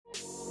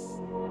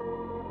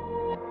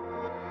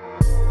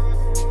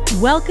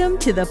Welcome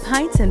to the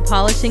Pints and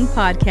Polishing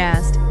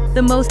Podcast,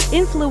 the most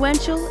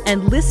influential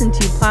and listened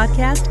to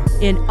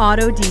podcast in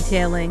auto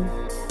detailing.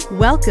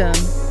 Welcome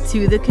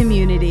to the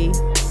community.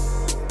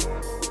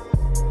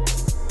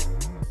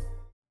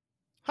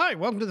 Hi,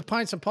 welcome to the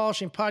Pints and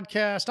Polishing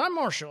Podcast. I'm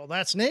Marshall.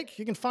 That's Nick.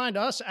 You can find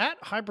us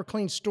at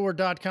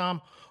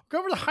hypercleanstore.com. Go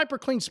over to the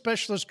Hyperclean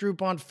Specialist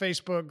group on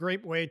Facebook.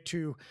 Great way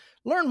to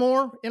learn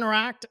more,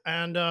 interact,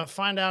 and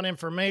find out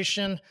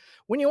information.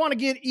 When you want to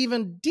get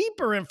even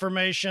deeper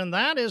information,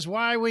 that is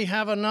why we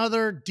have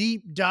another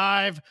deep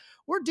dive.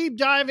 We're deep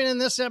diving in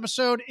this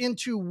episode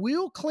into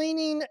wheel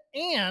cleaning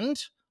and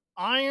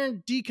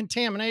iron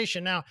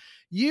decontamination. Now,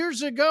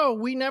 years ago,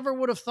 we never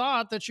would have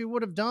thought that you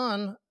would have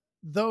done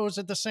those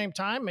at the same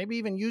time, maybe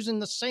even using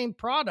the same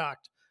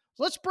product.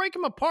 So let's break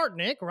them apart,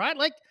 Nick, right?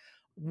 Like,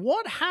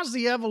 what has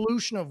the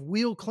evolution of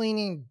wheel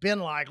cleaning been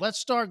like? Let's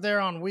start there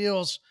on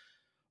wheels.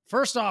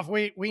 First off,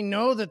 we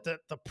know that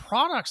the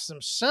products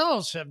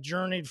themselves have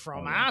journeyed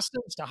from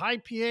acids to high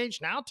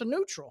pH, now to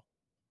neutral.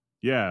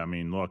 Yeah, I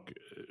mean, look,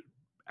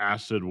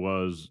 acid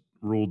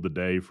ruled the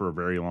day for a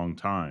very long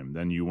time.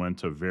 Then you went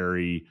to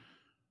very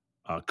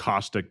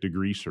caustic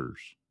degreasers,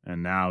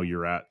 and now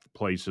you're at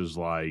places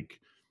like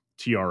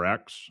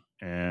TRX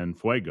and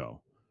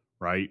Fuego,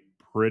 right?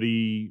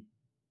 Pretty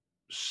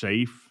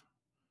safe,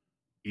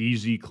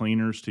 easy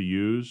cleaners to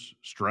use,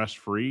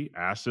 stress-free.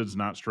 Acid's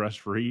not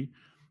stress-free.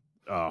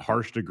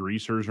 Harsh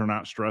degreasers are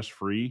not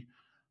stress-free.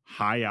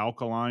 High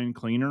alkaline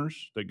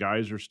cleaners that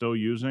guys are still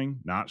using,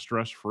 not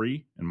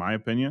stress-free, in my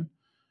opinion.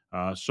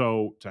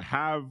 So to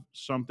have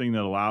something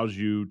that allows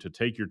you to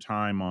take your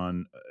time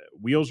on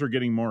wheels are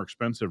getting more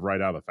expensive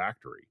right out of the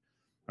factory.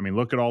 I mean,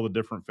 look at all the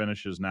different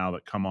finishes now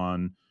that come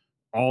on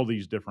all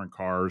these different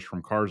cars,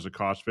 from cars that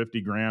cost 50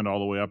 grand all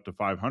the way up to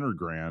 500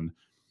 grand.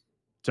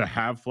 To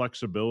have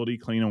flexibility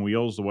cleaning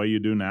wheels the way you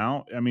do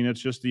now, I mean, it's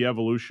just the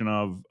evolution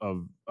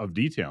of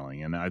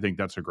detailing, and I think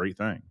that's a great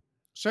thing.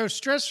 So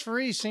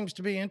stress-free seems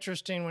to be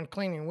interesting when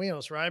cleaning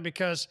wheels, right?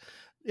 Because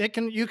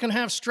you can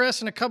have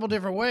stress in a couple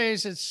different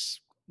ways.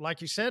 It's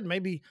like you said,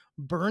 maybe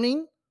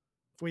burning.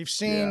 We've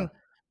seen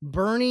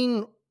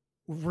burning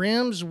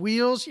rims,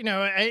 wheels. You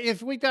know,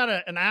 if we got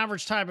an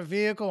average type of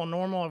vehicle,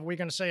 if we're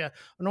going to say a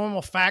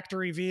normal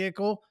factory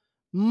vehicle,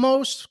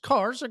 most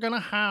cars are going to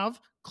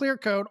have clear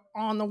coat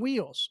on the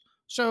wheels.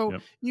 So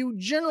you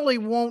generally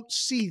won't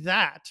see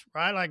that,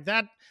 right? Like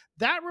that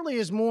really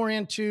is more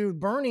into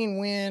burning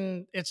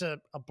when it's a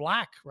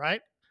black,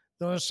 right?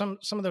 Those some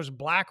of those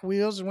black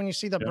wheels, when you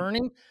see the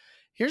burning.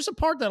 Here's the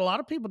part that a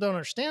lot of people don't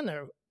understand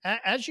though.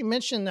 As you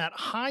mentioned, that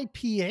high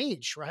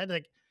pH, right?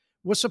 Like,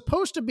 was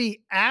supposed to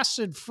be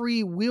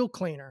acid-free wheel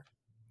cleaner.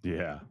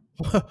 Yeah.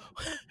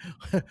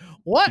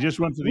 What? You just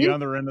went to the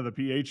other end of the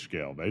pH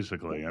scale,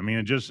 basically. I mean,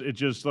 it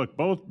just look,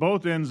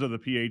 both ends of the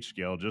pH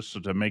scale, just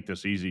so to make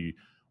this easy,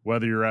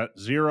 whether you're at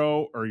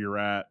 0 or you're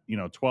at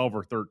 12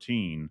 or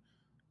 13,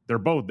 they're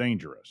both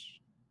dangerous,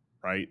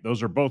 right?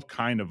 Those are both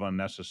kind of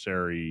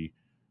unnecessary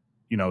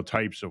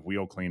types of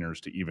wheel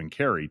cleaners to even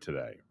carry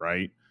today,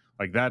 right?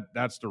 Like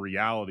that's the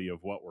reality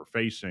of what we're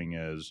facing.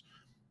 Is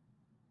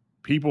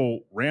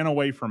people ran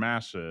away from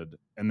acid,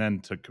 and then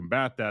to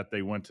combat that,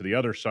 they went to the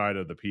other side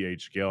of the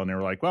pH scale, and they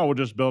were like, well, we'll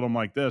just build them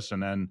like this.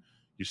 And then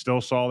you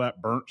still saw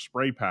that burnt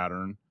spray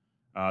pattern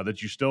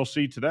that you still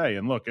see today.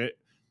 And look,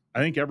 I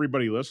think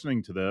everybody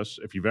listening to this,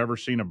 if you've ever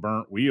seen a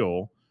burnt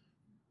wheel,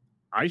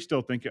 I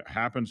still think it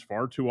happens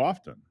far too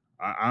often.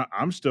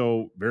 I'm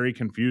still very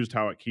confused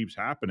how it keeps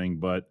happening,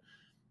 but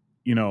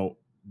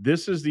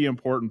this is the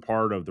important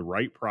part of the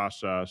right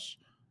process,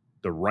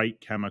 the right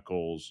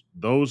chemicals.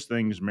 Those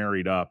things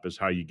married up is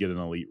how you get an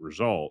elite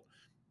result.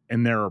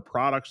 And there are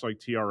products like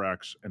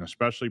TRX, and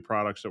especially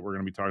products that we're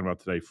going to be talking about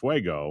today,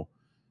 Fuego,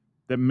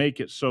 that make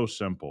it so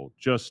simple.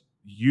 Just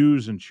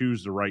use and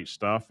choose the right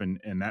stuff, and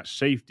that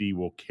safety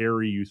will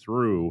carry you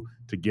through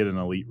to get an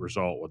elite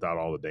result without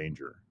all the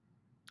danger.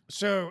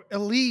 So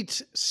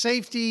elite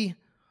safety.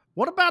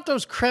 What about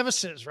those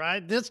crevices,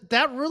 right?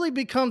 That really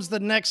becomes the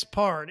next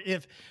part.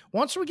 If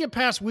once we get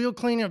past wheel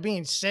cleaning of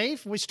being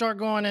safe, we start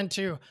going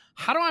into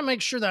how do I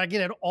make sure that I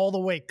get it all the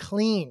way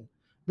clean?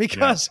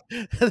 Because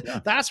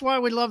that's why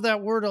we love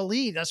that word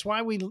elite. That's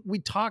why we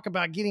talk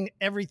about getting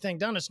everything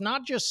done. It's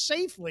not just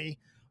safely,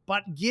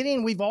 but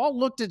we've all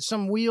looked at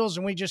some wheels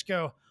and we just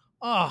go,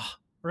 oh,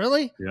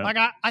 really? Yeah. Like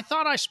I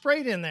thought I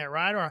sprayed in there,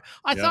 right? Or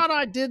I thought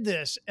I did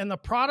this, and the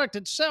product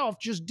itself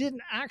just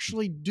didn't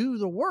actually do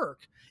the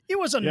work. It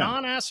was a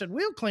non-acid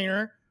wheel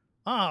cleaner,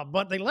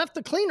 but they left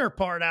the cleaner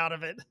part out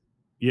of it.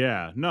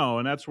 Yeah, no,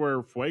 and that's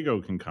where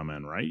Fuego can come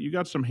in, right? You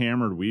got some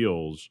hammered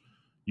wheels.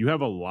 You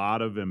have a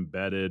lot of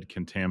embedded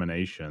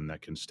contamination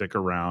that can stick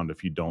around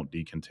if you don't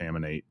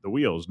decontaminate the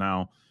wheels.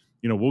 Now,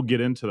 we'll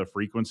get into the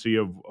frequency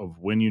of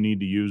when you need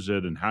to use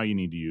it and how you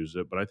need to use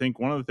it. But I think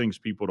one of the things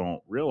people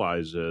don't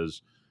realize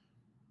is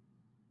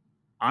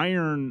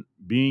iron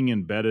being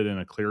embedded in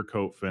a clear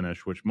coat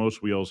finish, which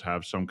most wheels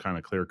have some kind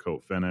of clear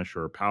coat finish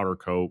or a powder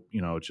coat,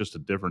 it's just a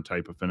different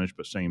type of finish,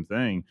 but same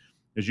thing,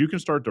 is you can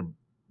start to,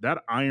 that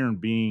iron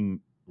being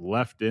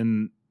left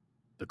in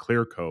the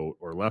clear coat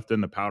or left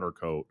in the powder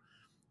coat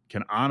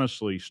can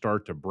honestly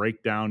start to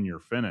break down your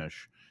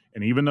finish.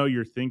 And even though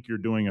you think you're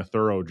doing a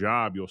thorough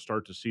job, you'll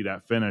start to see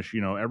that finish.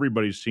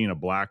 Everybody's seen a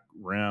black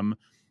rim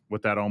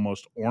with that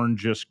almost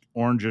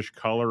orangish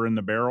color in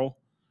the barrel.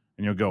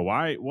 And you'll go,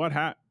 why?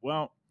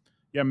 Well,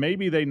 yeah,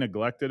 maybe they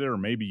neglected it, or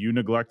maybe you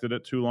neglected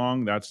it too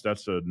long. That's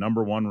a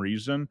number one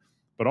reason.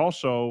 But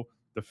also,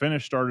 the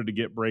finish started to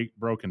get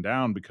broken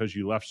down because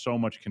you left so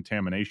much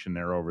contamination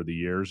there over the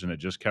years, and it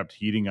just kept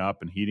heating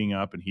up and heating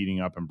up and heating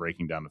up and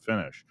breaking down the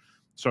finish.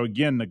 So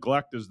again,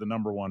 neglect is the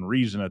number one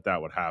reason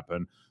that would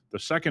happen. The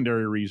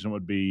secondary reason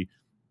would be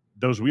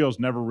those wheels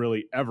never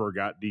really ever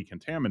got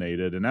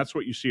decontaminated, and that's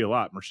what you see a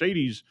lot.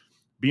 Mercedes,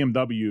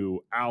 BMW,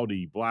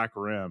 Audi, black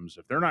rims,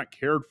 if they're not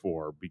cared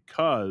for,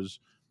 because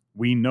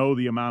we know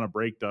the amount of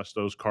brake dust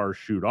those cars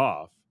shoot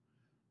off,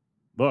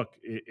 look,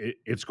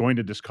 it's going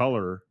to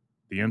discolor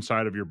the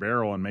inside of your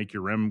barrel and make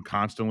your rim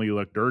constantly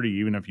look dirty,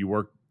 even if you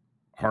work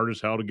hard as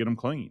hell to get them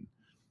clean.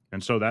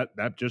 And so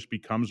that just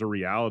becomes a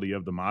reality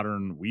of the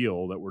modern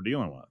wheel that we're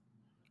dealing with.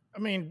 I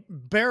mean,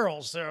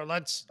 barrels there.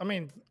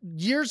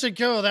 Years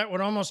ago, that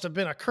would almost have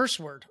been a curse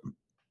word.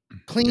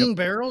 Clean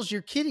barrels?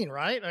 You're kidding,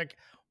 right? Like,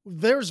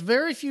 there's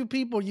very few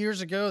people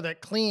years ago that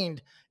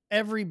cleaned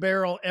every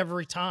barrel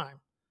every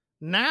time.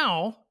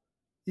 Now,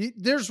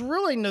 there's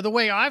really no, the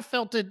way I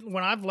felt it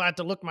when I've had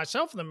to look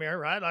myself in the mirror,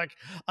 right? Like,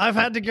 I've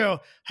had to go,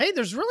 hey,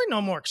 there's really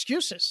no more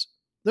excuses.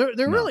 There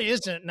really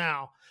isn't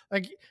now.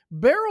 Like,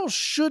 barrels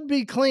should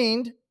be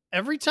cleaned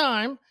every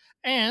time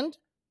and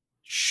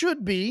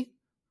should be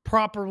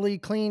properly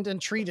cleaned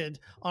and treated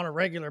on a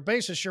regular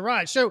basis. You're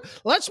right. So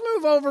let's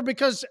move over,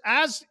 because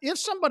if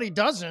somebody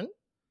doesn't,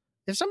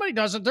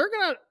 they're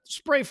going to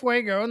spray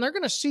Fuego and they're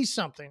going to see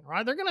something,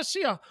 right? They're going to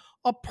see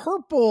a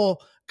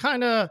purple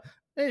kind of,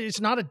 it's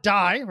not a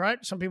dye,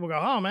 right? Some people go,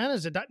 oh man,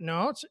 is it dye?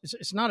 No,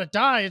 it's not a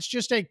dye. It's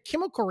just a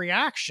chemical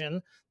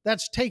reaction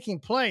that's taking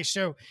place.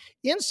 So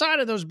inside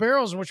of those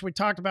barrels in which we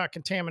talked about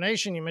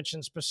contamination, you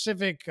mentioned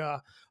specific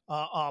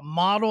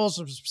models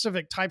of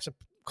specific types of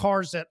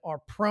cars that are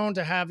prone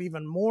to have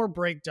even more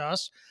brake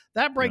dust.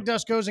 That brake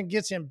dust goes and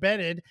gets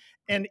embedded.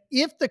 And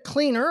if the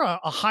cleaner,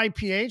 a high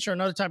pH or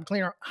another type of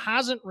cleaner,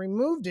 hasn't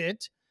removed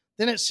it,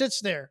 then it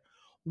sits there.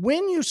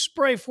 When you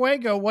spray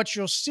Fuego, what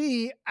you'll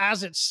see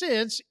as it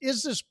sits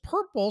is this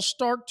purple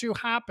start to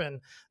happen.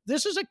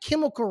 This is a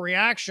chemical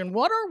reaction.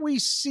 What are we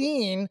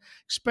seeing,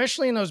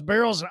 especially in those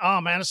barrels?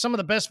 Oh man, it's some of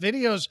the best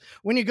videos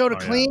when you go to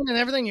clean and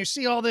everything, you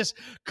see all this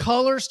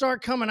color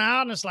start coming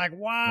out and it's like,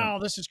 wow,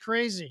 this is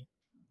crazy.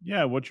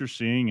 Yeah, what you're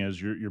seeing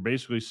is you're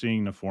basically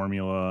seeing the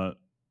formula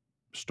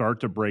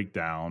start to break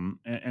down.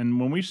 And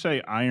when we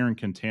say iron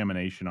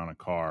contamination on a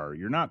car,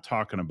 you're not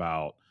talking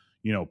about,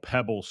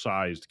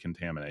 pebble-sized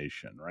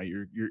contamination, right?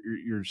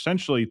 You're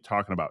essentially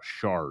talking about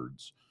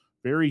shards,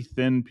 very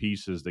thin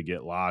pieces that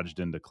get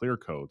lodged into clear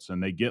coats,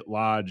 and they get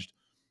lodged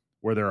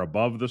where they're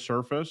above the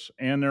surface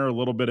and they're a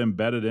little bit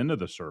embedded into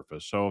the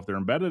surface. So if they're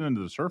embedded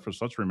into the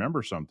surface, let's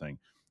remember something.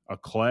 A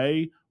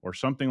clay or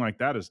something like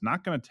that is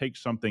not going to take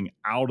something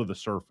out of the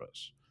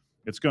surface.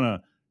 It's going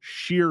to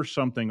shear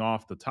something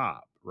off the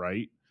top,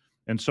 right?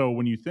 And so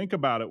when you think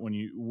about it, when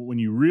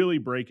you really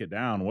break it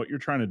down, what you're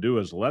trying to do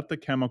is let the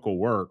chemical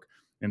work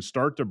and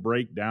start to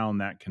break down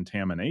that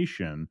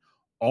contamination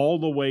all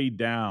the way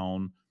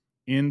down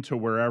into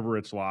wherever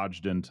it's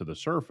lodged into the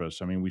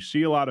surface. I mean, we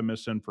see a lot of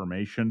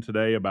misinformation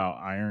today about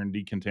iron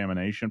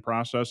decontamination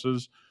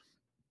processes.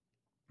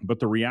 But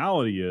the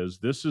reality is,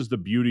 this is the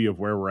beauty of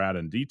where we're at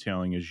in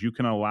detailing, is you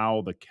can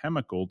allow the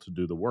chemical to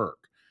do the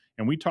work.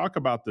 And we talk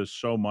about this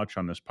so much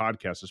on this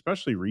podcast,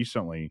 especially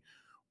recently,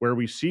 where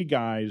we see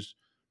guys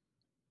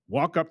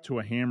walk up to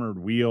a hammered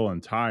wheel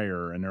and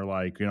tire and they're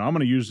like, I'm going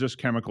to use this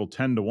chemical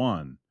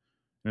 10-1. And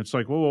it's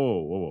like,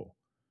 whoa.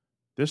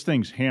 This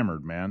thing's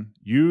hammered, man.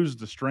 Use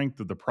the strength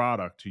of the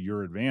product to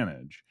your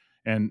advantage.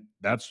 And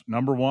that's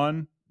number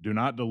one, do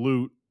not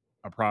dilute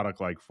a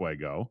product like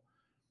Fuego.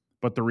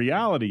 But the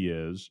reality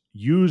is,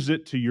 use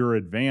it to your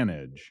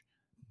advantage.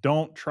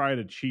 Don't try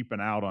to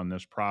cheapen out on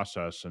this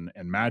process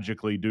and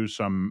magically do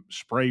some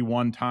spray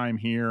one time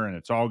here and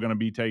it's all going to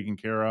be taken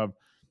care of.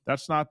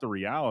 That's not the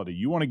reality.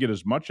 You want to get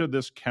as much of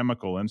this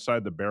chemical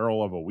inside the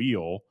barrel of a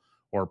wheel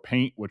or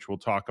paint, which we'll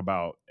talk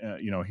about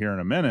here in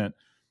a minute,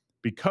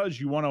 because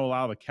you want to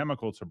allow the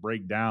chemical to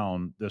break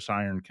down this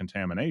iron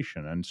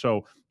contamination. And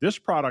so this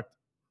product,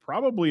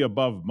 probably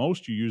above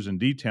most you use in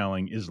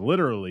detailing, is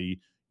literally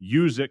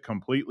use it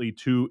completely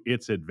to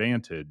its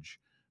advantage,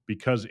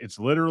 because it's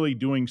literally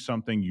doing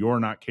something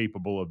you're not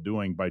capable of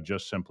doing by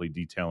just simply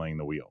detailing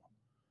the wheel.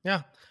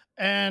 Yeah.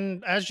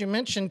 And as you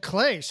mentioned,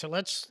 clay. So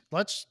let's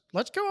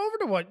go over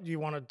to what you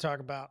wanted to talk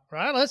about,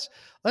 right?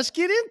 Let's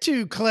get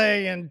into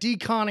clay and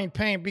deconning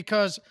paint,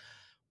 because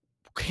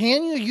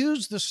can you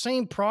use the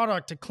same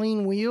product to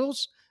clean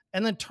wheels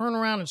and then turn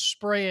around and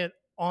spray it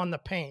on the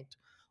paint?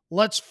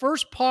 Let's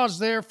first pause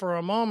there for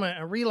a moment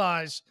and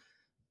realize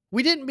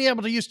we didn't be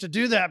able to used to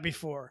do that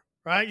before,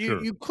 right?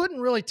 Sure. You couldn't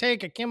really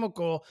take a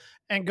chemical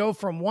and go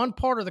from one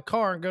part of the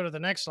car and go to the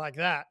next like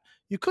that.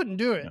 You couldn't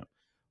do it. Yeah.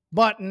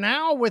 But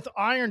now with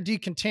iron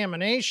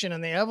decontamination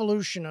and the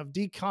evolution of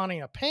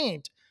deconning a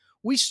paint,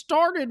 we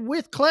started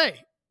with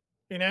clay.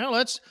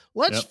 Let's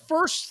Yep.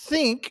 first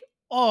think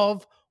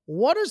of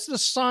what is the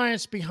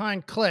science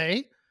behind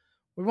clay.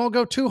 We won't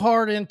go too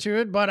hard into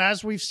it, but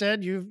as we've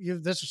said,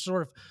 this is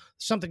sort of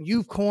something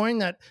you've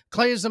coined, that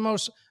clay is the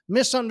most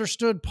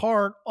misunderstood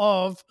part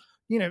of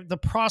the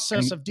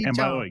process of And by the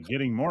detailing. way,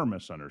 getting more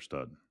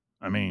misunderstood.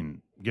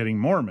 Getting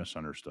more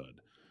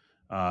misunderstood.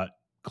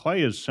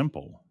 Clay is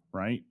simple,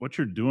 right? What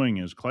you're doing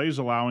is clay is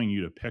allowing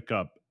you to pick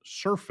up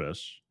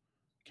surface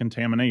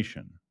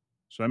contamination.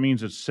 So that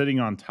means it's sitting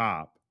on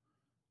top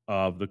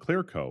of the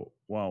clear coat.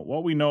 Well,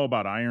 what we know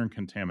about iron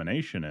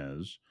contamination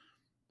is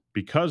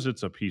because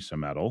it's a piece of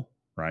metal,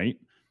 right?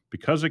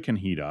 Because it can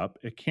heat up,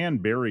 it can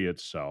bury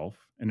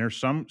itself. And there's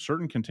some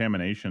certain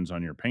contaminations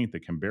on your paint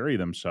that can bury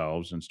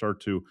themselves and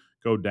start to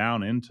go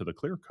down into the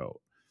clear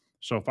coat.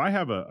 So if I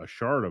have a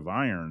shard of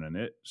iron and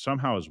it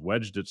somehow has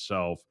wedged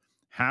itself,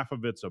 half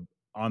of it's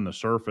on the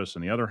surface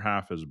and the other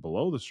half is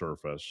below the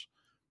surface,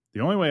 the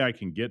only way I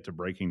can get to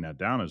breaking that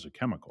down is a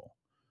chemical.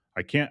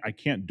 I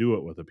can't do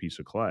it with a piece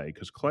of clay,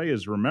 because clay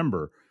is,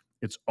 remember,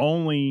 it's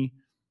only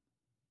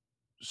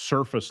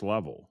surface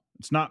level.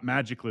 It's not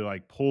magically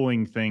like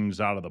pulling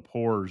things out of the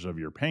pores of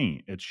your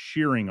paint. It's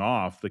shearing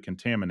off the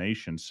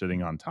contamination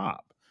sitting on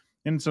top.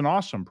 And it's an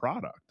awesome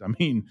product.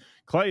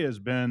 Clay has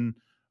been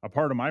a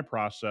part of my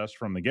process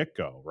from the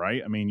get-go,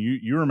 right?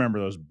 You remember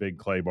those big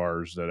clay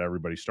bars that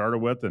everybody started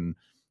with, and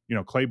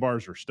clay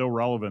bars are still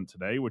relevant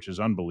today, which is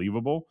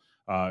unbelievable.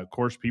 Of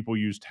course, people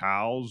use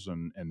towels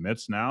and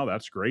mitts now.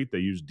 That's great. They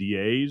use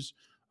DAs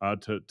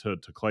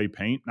to clay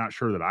paint. Not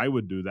sure that I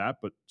would do that,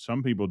 but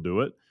some people do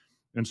it.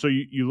 And so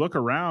you look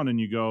around and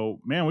you go,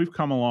 man, we've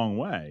come a long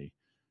way.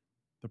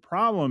 The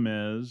problem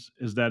is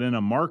that in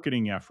a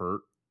marketing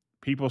effort,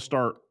 people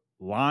start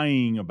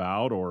lying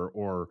about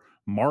or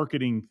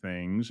marketing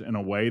things in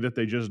a way that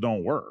they just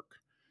don't work.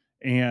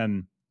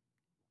 And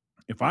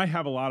if I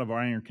have a lot of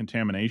iron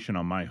contamination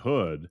on my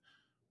hood,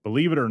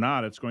 believe it or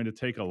not, it's going to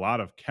take a lot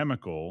of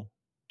chemical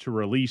to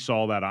release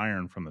all that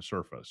iron from the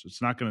surface.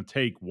 It's not going to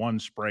take one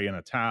spray in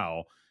a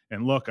towel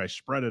and look, I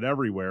spread it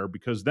everywhere,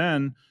 because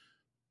then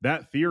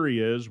that theory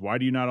is, why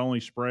do you not only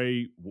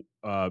spray,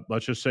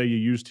 let's just say you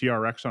use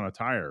TRX on a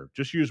tire,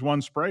 just use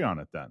one spray on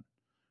it then,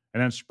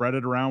 and then spread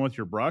it around with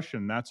your brush,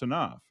 and that's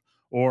enough.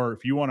 Or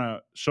if you want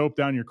to soap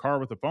down your car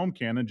with a foam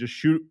cannon, just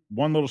shoot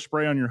one little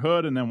spray on your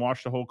hood and then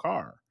wash the whole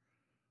car.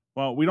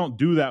 Well, we don't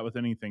do that with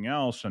anything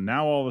else. And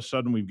now all of a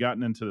sudden we've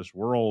gotten into this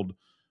world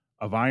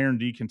of iron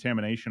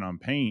decontamination on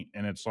paint.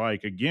 And it's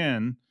like,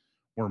 again,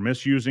 we're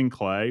misusing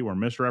clay. We're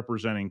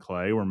misrepresenting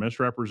clay. We're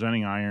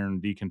misrepresenting iron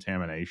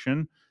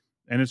decontamination.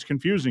 And it's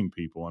confusing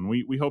people. And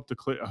we hope to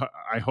clear.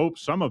 I hope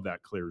some of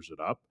that clears it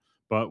up,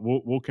 but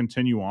we'll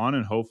continue on,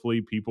 and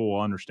hopefully people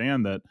will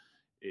understand that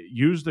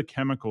use the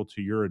chemical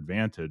to your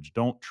advantage.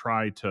 Don't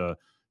try to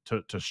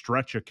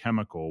stretch a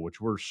chemical, which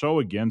we're so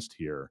against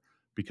here,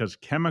 because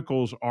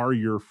chemicals are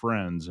your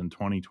friends in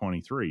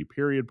 2023,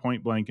 period,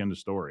 point blank, end of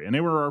story. And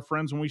they were our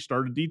friends when we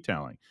started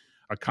detailing.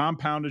 A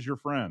compound is your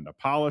friend. A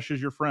polish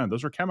is your friend.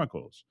 Those are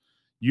chemicals.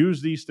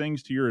 Use these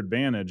things to your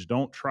advantage.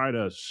 Don't try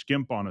to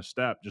skimp on a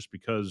step just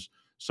because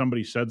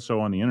somebody said so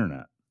on the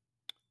internet.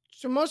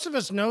 So most of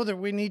us know that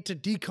we need to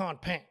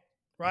decon paint,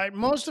 right?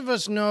 Most of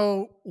us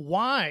know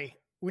why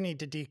we need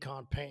to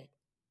decon paint.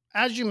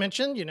 As you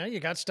mentioned, you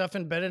got stuff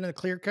embedded in the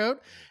clear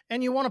coat,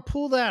 and you want to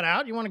pull that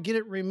out. You want to get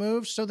it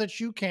removed so that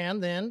you can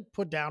then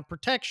put down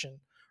protection,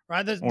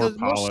 right? The Or most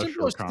polish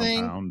or simplest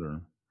thing,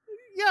 compound.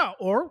 yeah,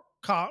 or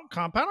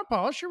compound and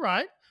polish. You're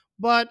right,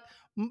 but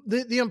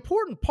the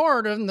important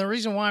part, and the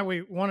reason why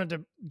we wanted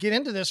to get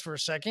into this for a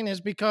second, is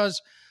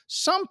because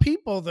some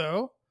people,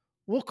 though,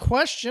 will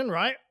question,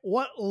 right,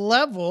 what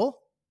level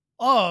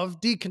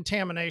of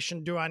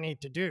decontamination do I need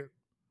to do?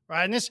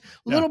 Right. And this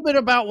little bit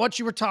about what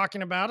you were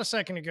talking about a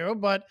second ago,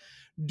 but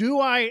do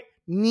I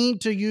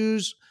need to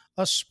use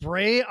a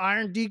spray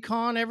iron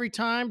decon every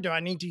time? Do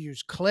I need to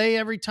use clay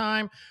every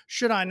time?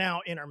 Should I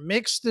now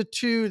intermix the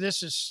two?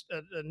 This is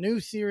a new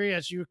theory,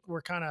 as you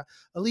were kind of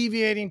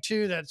alleviating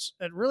to,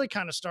 that really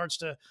kind of starts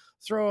to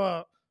throw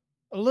a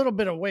little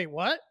bit of, wait,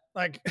 what?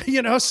 Like,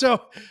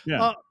 so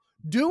Yeah.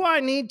 do I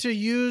need to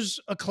use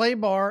a clay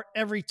bar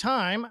every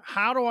time?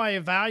 How do I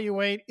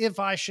evaluate if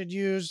I should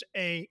use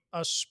a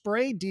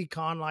spray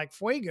decon like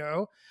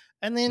Fuego?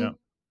 And then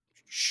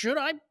should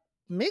I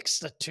mix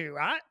the two?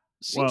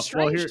 Seems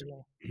strange to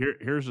me.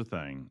 Here's the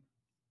thing.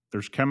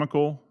 There's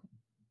chemical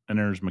and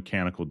there's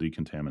mechanical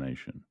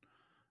decontamination.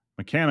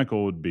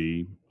 Mechanical would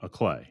be a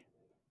clay,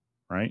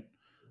 right?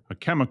 A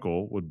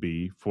chemical would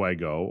be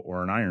Fuego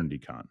or an iron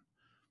decon.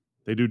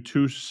 They do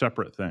two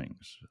separate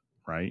things,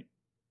 right?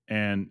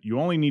 And you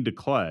only need to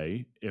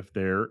clay if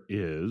there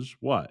is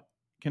what?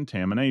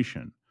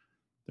 Contamination.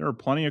 There are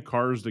plenty of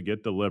cars that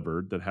get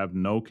delivered that have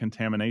no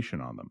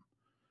contamination on them.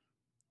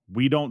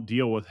 We don't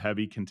deal with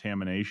heavy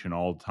contamination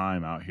all the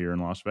time out here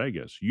in Las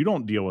Vegas. You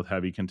don't deal with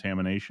heavy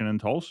contamination in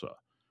Tulsa.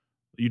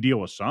 You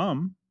deal with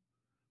some,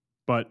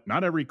 But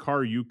not every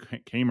car you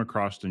came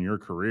across in your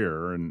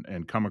career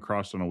and come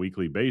across on a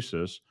weekly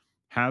basis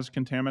has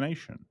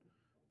contamination.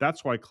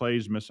 That's why clay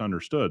is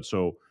misunderstood.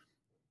 So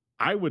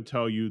I would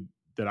tell you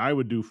that I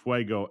would do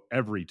Fuego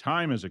every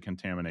time as a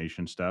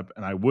contamination step,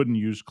 and I wouldn't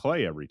use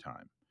clay every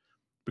time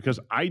because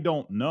I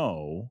don't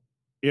know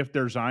if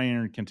there's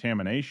iron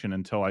contamination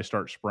until I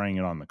start spraying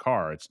it on the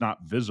car. It's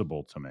not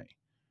visible to me,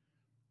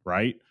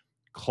 right?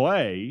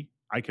 Clay,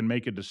 I can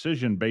make a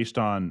decision based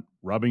on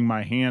rubbing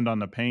my hand on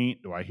the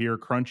paint. Do I hear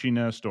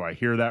crunchiness? Do I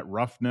hear that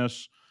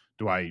roughness?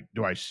 Do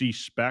I see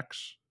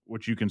specks,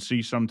 which you can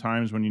see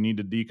sometimes when you need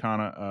to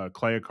decon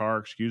clay a car,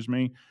 excuse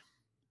me.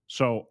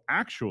 So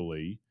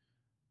actually,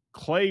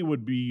 clay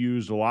would be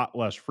used a lot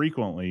less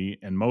frequently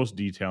in most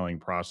detailing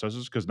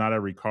processes because not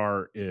every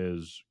car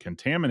is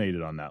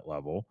contaminated on that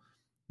level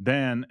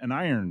than an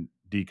iron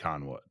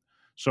decon would.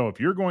 So if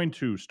you're going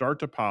to start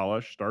to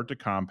polish, start to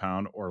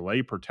compound, or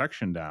lay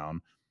protection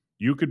down,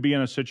 you could be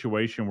in a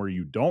situation where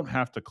you don't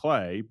have to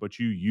clay, but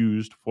you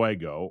used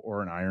Fuego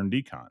or an iron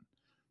decon.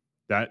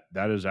 That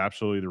is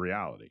absolutely the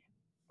reality.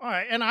 All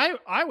right. And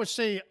I would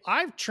say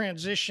I've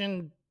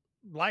transitioned,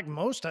 like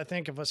most I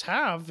think of us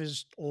have,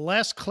 is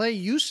less clay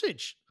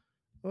usage.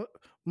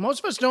 Most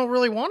of us don't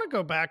really want to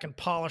go back and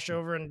polish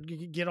over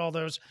and get all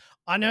those.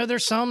 I know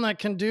there's some that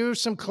can do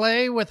some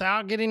clay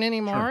without getting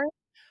any marring,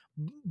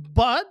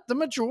 but the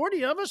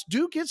majority of us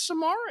do get some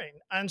marring.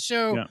 And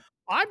so Yeah.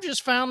 I've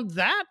just found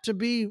that to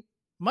be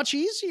much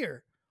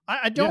easier.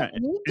 I don't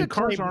need the And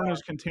cars clay aren't bar.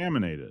 as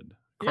contaminated.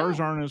 Yeah. Cars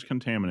aren't as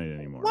contaminated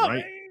anymore, Well,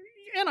 right?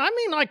 and I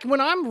mean, like when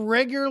I'm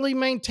regularly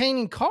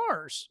maintaining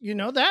cars,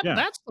 Yeah.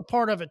 that's the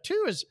part of it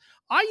too. Is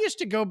I used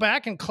to go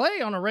back and clay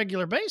on a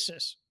regular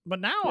basis, but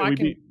now Yeah, I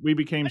can. we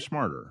became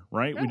smarter,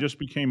 right? Yeah. We just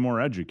became more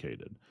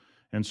educated.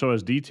 And so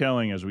as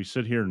detailing, as we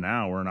sit here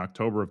now, we're in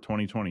October of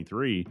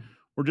 2023,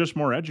 we're just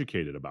more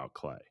educated about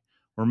clay.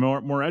 We're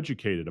more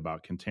educated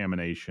about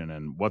contamination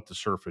and what the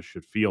surface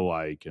should feel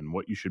like and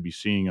what you should be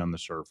seeing on the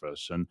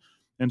surface.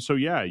 And so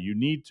yeah, you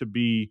need to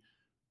be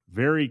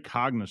very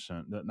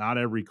cognizant that not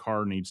every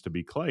car needs to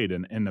be clayed.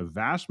 And the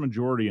vast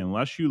majority,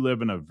 unless you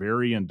live in a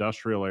very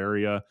industrial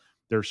area,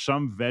 there's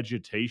some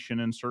vegetation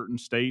in certain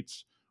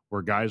states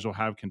where guys will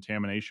have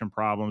contamination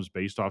problems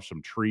based off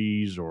some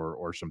trees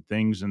or some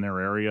things in their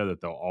area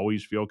that they'll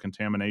always feel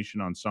contamination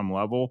on some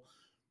level.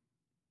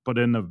 But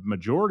in the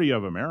majority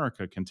of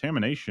America,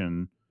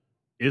 contamination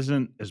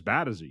isn't as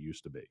bad as it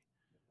used to be.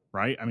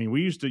 Right? I mean,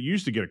 we used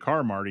to get a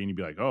car, Marty, and you'd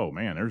be like, "Oh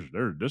man,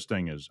 this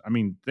thing is." I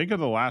mean, think of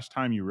the last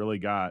time you really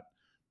got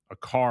a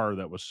car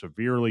that was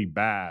severely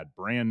bad,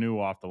 brand new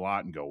off the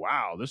lot, and go,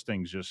 "Wow, this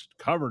thing's just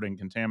covered in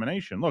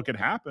contamination." Look, it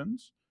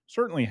happens,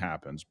 certainly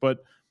happens,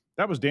 but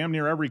that was damn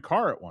near every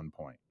car at one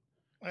point.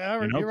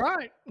 Well, You know, you're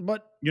right,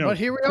 but you know,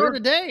 here we are clear,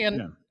 today,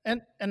 yeah,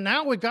 and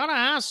now we've got to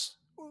ask,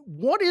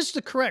 what is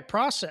the correct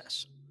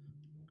process?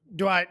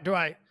 Do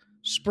I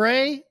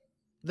spray,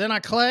 then I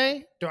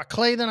clay? Do I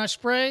clay, then I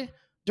spray?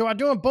 Do I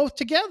do them both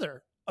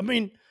together? I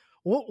mean,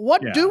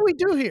 what yeah, do we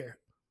do here?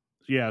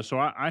 yeah. So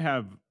I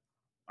have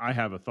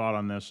a thought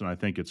on this, and I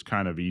think it's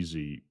kind of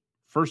easy.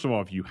 First of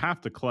all, if you have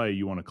to clay,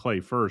 you want to clay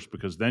first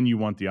because then you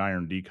want the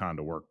iron decon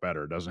to work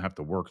better. It doesn't have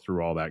to work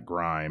through all that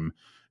grime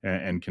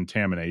and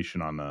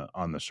contamination on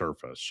the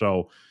surface.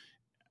 So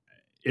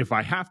if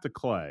I have to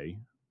clay,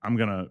 I'm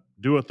gonna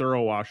do a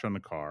thorough wash on the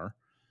car.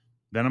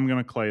 Then I'm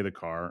gonna clay the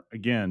car.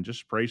 Again,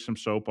 just spray some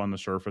soap on the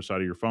surface out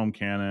of your foam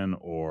cannon,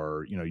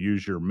 or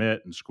use your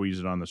mitt and squeeze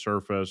it on the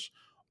surface.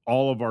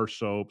 All of our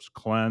soaps,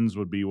 Cleanse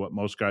would be what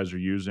most guys are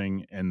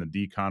using in the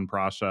decon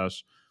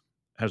process.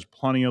 Has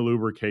plenty of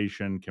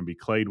lubrication, can be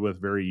clayed with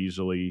very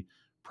easily,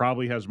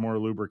 probably has more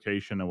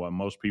lubrication than what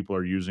most people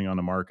are using on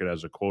the market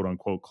as a quote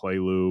unquote clay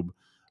lube.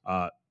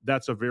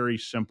 That's a very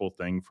simple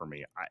thing for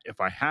me.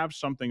 If I have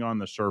something on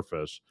the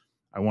surface,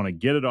 I want to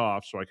get it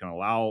off so I can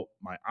allow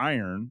my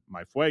iron,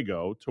 my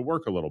Fuego, to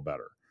work a little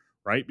better,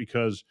 right?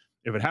 Because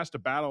if it has to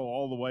battle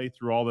all the way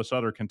through all this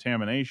other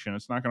contamination,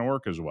 it's not going to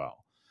work as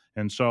well.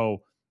 And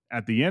so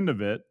at the end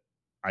of it,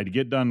 I'd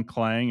get done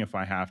claying if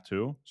I have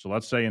to. So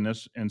let's say in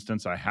this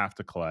instance, I have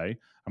to clay.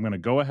 I'm going to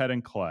go ahead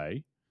and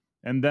clay.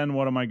 And then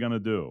what am I going to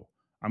do?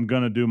 I'm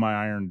going to do my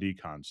iron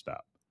decon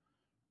step,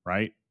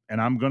 right?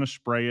 And I'm going to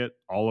spray it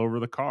all over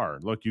the car.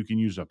 Look, you can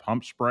use a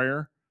pump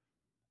sprayer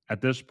at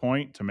this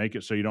point to make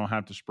it so you don't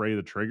have to spray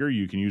the trigger.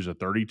 You can use a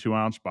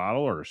 32-ounce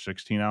bottle or a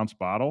 16-ounce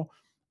bottle.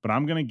 But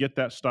I'm going to get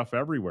that stuff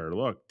everywhere.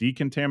 Look,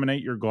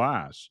 decontaminate your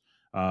glass.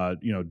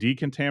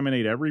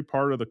 Decontaminate every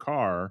part of the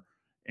car.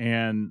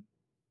 And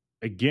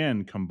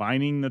again,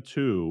 combining the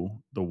two,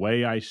 the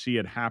way I see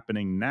it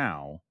happening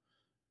now,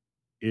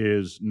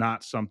 is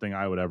not something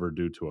I would ever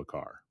do to a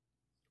car.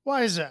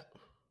 Why is that?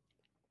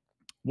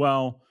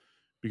 Well,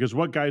 because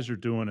what guys are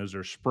doing is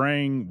they're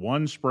spraying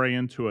one spray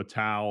into a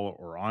towel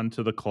or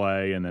onto the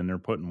clay, and then they're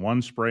putting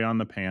one spray on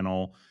the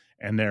panel,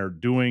 and they're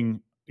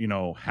doing,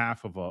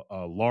 half of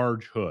a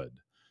large hood.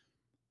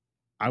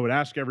 I would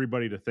ask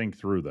everybody to think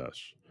through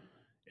this.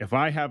 If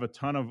I have a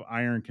ton of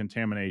iron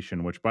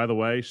contamination, which by the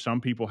way,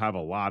 some people have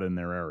a lot in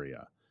their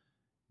area,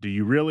 Do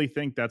you really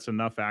think that's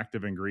enough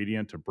active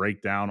ingredient to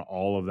break down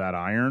all of that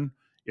iron?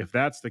 If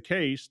that's the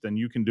case, then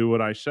you can do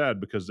what I said,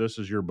 because this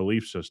is your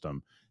belief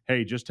system.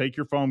 Hey, just take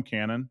your foam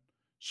cannon,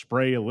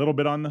 spray a little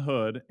bit on the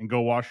hood, and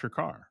go wash your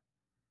car.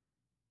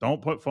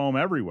 Don't put foam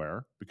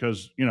everywhere,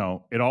 because,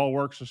 it all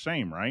works the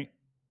same, right?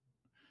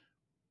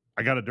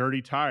 I got a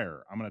dirty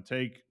tire. I'm going to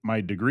take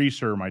my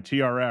degreaser, my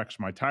TRX,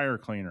 my tire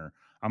cleaner.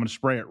 I'm going to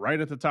spray it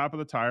right at the top of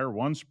the tire,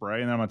 one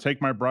spray, and then I'm going to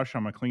take my brush.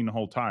 I'm going to clean the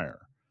whole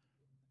tire.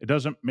 It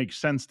doesn't make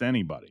sense to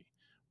anybody.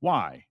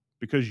 Why?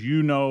 Because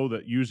you know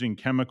that using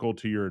chemical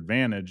to your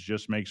advantage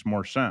just makes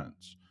more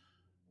sense.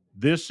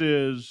 This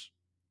is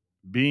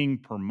being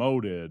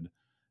promoted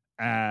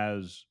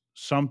as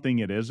something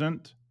it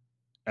isn't.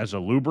 As a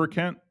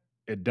lubricant,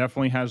 it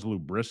definitely has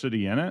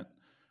lubricity in it.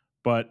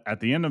 But at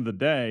the end of the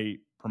day,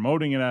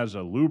 promoting it as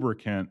a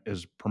lubricant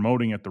is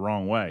promoting it the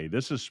wrong way.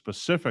 This is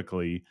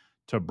specifically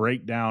to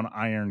break down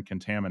iron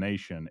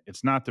contamination.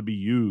 It's not to be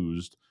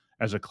used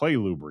as a clay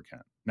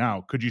lubricant.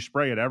 Now, could you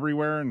spray it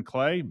everywhere in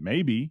clay?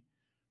 Maybe.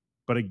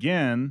 But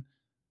again,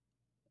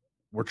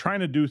 we're trying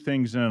to do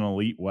things in an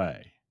elite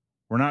way.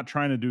 We're not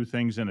trying to do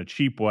things in a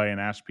cheap way and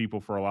ask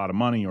people for a lot of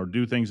money, or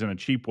do things in a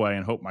cheap way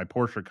and hope my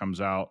Porsche comes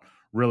out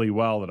really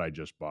well that I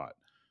just bought.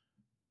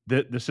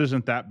 This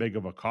isn't that big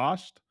of a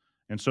cost.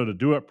 And so to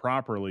do it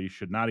properly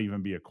should not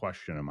even be a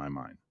question in my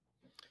mind.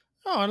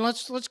 Oh, and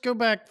let's go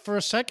back for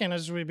a second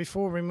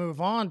before we move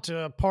on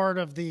to a part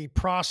of the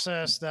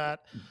process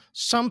that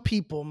some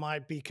people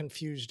might be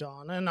confused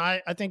on. And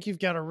I think you've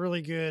got a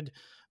really good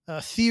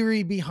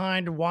theory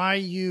behind why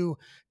you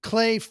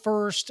clay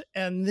first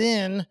and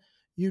then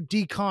you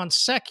decon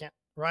second,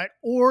 right?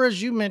 Or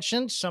as you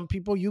mentioned, some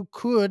people, you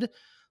could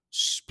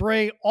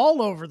spray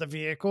all over the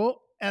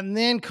vehicle and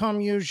then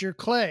come use your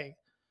clay.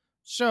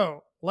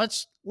 So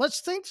let's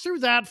think through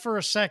that for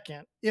a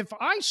second. If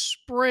I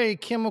spray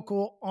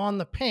chemical on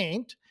the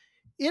paint,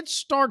 it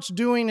starts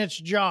doing its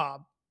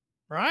job,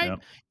 right? Yep.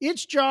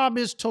 Its job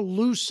is to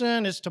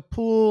loosen, is to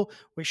pull.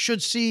 We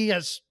should see,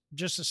 as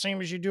just the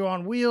same as you do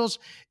on wheels.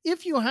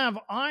 If you have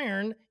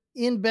iron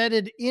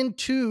embedded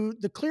into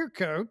the clear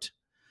coat,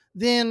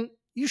 then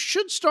you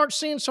should start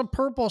seeing some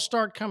purple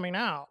start coming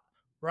out,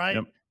 right?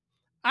 Yep.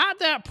 At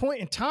that point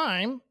in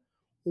time,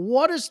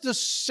 what is the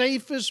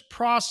safest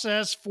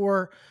process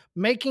for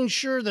making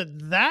sure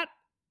that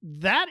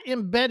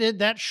embedded,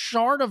 that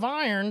shard of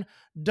iron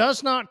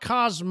does not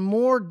cause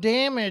more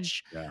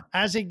damage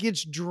as it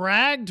gets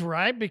dragged,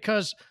 right?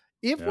 Because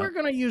if we're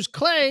going to use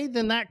clay,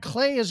 then that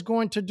clay is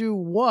going to do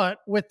what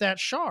with that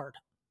shard?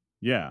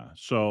 Yeah.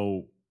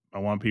 So I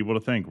want people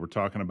to think we're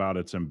talking about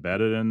it's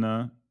embedded in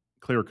the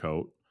clear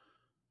coat.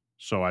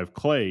 So I've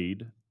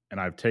clayed and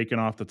I've taken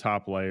off the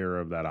top layer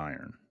of that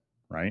iron,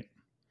 right?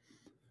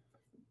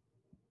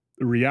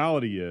 The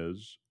reality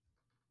is,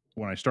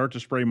 when I start to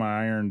spray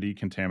my iron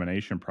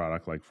decontamination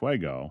product like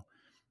Fuego,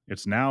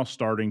 it's now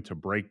starting to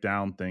break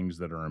down things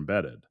that are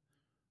embedded.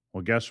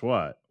 Well, guess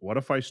what? What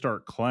if I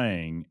start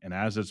claying, and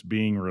as it's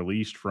being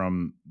released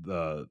from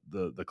the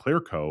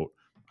clear coat,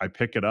 I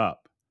pick it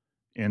up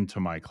into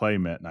my clay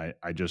mitt, and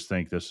I just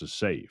think this is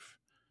safe.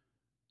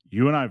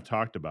 You and I have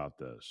talked about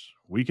this.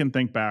 We can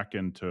think back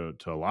into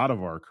a lot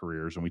of our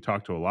careers, and we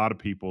talk to a lot of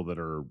people that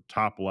are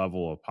top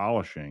level of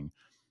polishing,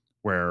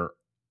 where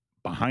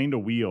behind a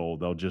wheel,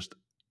 they'll just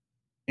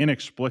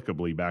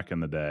inexplicably back in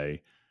the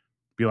day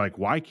be like,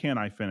 why can't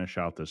I finish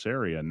out this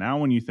area? Now,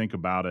 when you think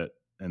about it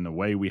and the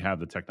way we have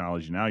the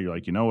technology now, you're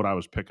like, you know what I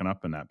was picking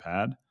up in that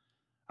pad?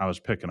 I was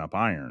picking up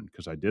iron,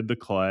 because I did the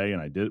clay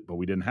but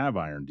we didn't have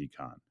iron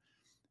decon.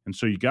 And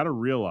so you got to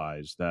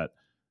realize that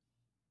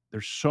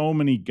there's so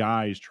many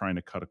guys trying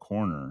to cut a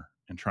corner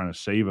and trying to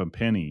save a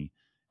penny,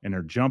 and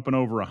they're jumping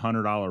over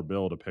 $100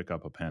 bill to pick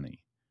up a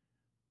penny.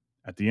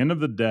 At the end of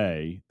the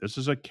day, this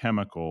is a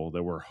chemical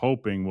that we're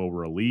hoping will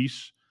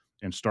release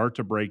and start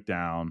to break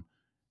down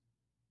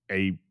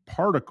a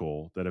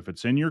particle that, if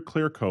it's in your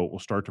clear coat, will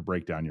start to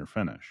break down your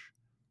finish.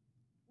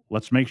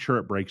 Let's make sure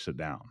it breaks it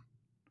down.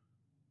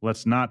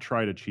 Let's not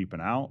try to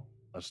cheapen out.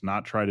 Let's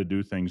not try to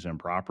do things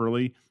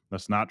improperly.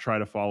 Let's not try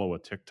to follow a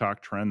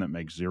TikTok trend that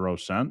makes 0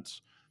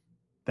 sense.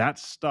 That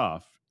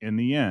stuff, in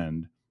the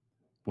end,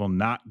 will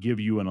not give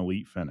you an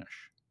elite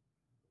finish.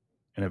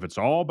 And if it's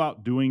all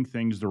about doing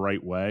things the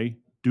right way,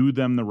 do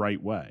them the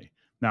right way.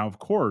 Now, of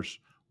course,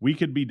 we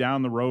could be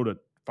down the road at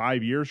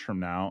 5 years from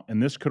now,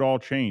 and this could all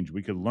change.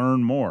 We could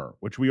learn more,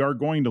 which we are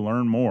going to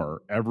learn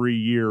more every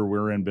year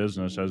we're in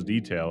business as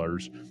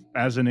detailers,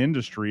 as an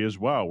industry as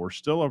well. We're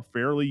still a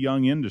fairly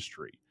young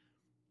industry.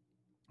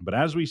 But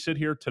as we sit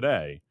here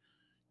today,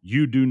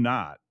 you do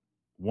not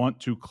want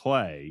to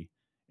clay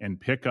and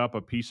pick up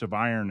a piece of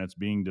iron that's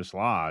being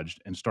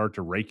dislodged and start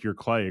to rake your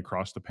clay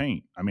across the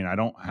paint. I mean,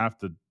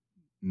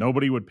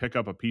 nobody would pick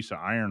up a piece of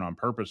iron on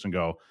purpose and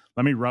go,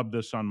 let me rub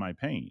this on my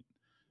paint.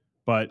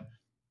 But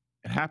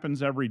it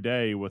happens every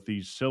day with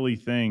these silly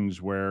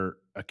things where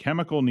a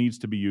chemical needs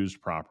to be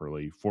used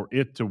properly for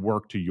it to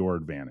work to your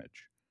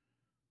advantage.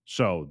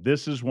 So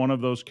this is one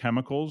of those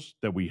chemicals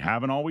that we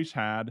haven't always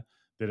had,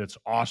 that it's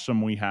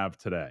awesome we have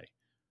today.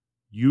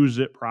 Use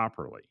it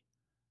properly.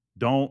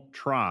 Don't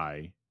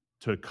try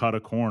to cut a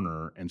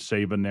corner and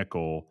save a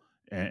nickel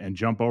and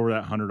jump over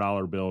that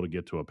 $100 bill to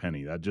get to a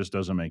penny. That just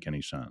doesn't make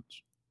any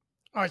sense.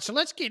 All right, so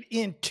let's get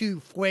into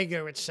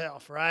Fuego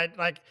itself, right?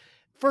 Like,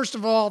 first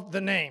of all,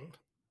 the name.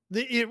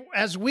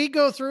 As we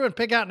go through and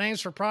pick out names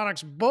for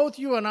products, both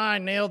you and I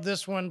nailed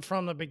this one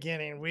from the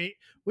beginning. We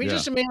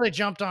just immediately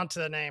jumped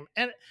onto the name,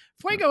 and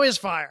Fuego is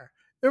fire.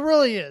 It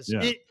really is.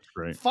 Yeah, it's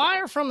great.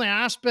 Fire from the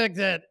aspect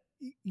that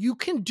you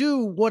can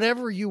do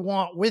whatever you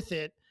want with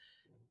it,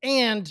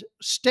 and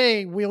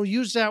we'll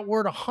use that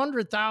word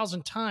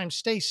 100,000 times,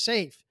 stay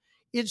safe.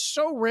 It's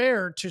so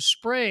rare to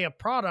spray a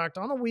product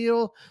on a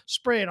wheel,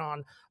 spray it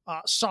on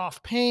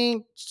soft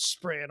paint,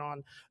 spray it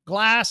on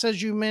glass,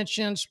 as you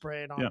mentioned,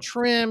 spray it on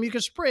trim. You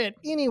can spray it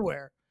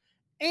anywhere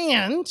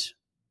and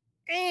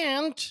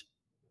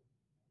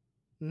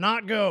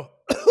not go,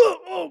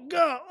 oh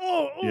God,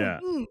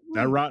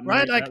 that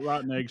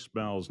rotten egg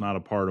smell is not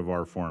a part of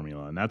our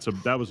formula, and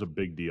that was a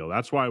big deal.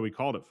 That's why we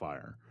called it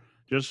fire.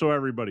 Just so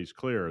everybody's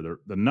clear,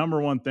 the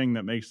number one thing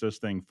that makes this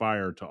thing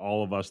fire to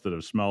all of us that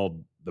have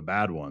smelled the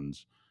bad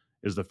ones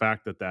is the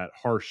fact that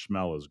harsh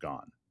smell is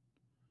gone.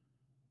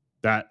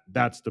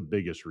 That's the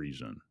biggest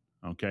reason.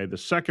 Okay. The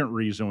second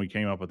reason we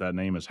came up with that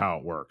name is how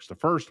it works. The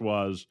first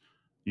was,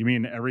 you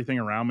mean everything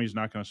around me is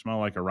not going to smell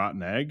like a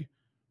rotten egg?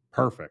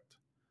 Perfect.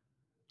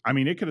 I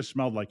mean, it could have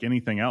smelled like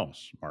anything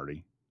else,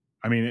 Marty.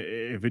 I mean,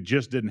 if it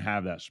just didn't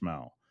have that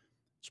smell.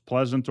 It's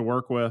pleasant to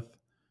work with.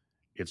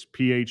 It's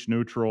pH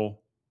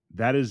neutral.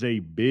 That is a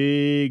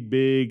big,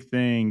 big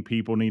thing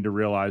people need to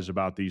realize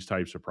about these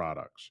types of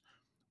products.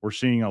 We're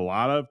seeing a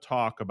lot of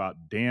talk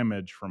about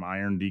damage from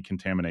iron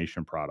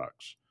decontamination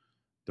products.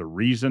 The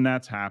reason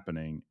that's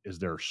happening is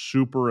they're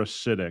super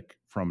acidic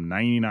from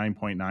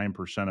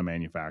 99.9% of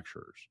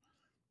manufacturers.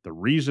 The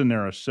reason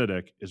they're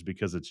acidic is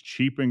because it's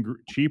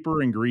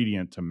cheaper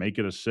ingredient to make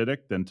it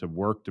acidic than to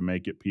work to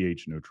make it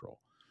pH neutral.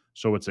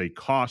 So it's a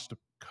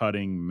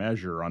cost-cutting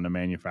measure on the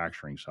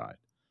manufacturing side.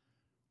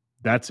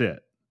 That's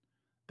it.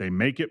 They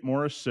make it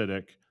more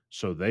acidic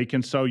so they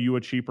can sell you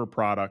a cheaper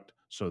product,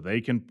 so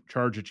they can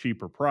charge a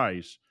cheaper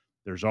price.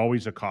 There's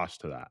always a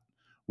cost to that.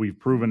 We've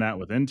proven that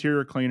with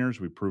interior cleaners.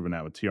 We've proven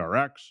that with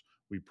TRX.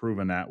 We've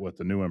proven that with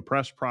the new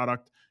Impress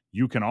product.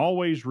 You can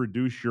always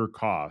reduce your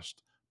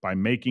cost by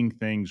making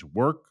things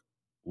work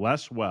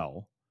less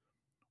well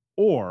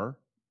or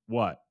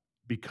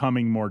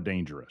becoming more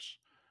dangerous.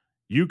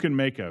 You can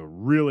make a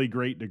really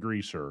great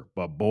degreaser,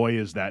 but boy,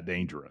 is that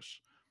dangerous.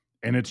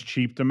 And it's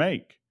cheap to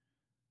make.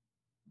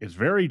 It's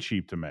very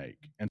cheap to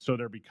make. And so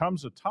there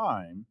becomes a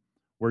time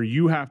where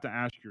you have to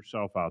ask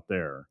yourself out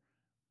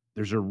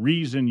there's a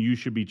reason you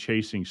should be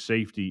chasing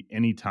safety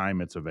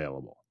anytime it's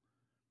available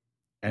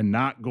and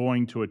not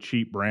going to a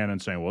cheap brand and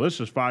saying, well,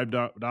 this is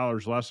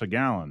 $5 less a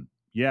gallon.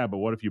 Yeah, but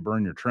what if you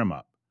burn your trim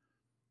up?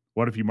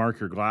 What if you mark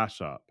your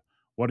glass up?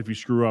 What if you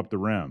screw up the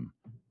rim?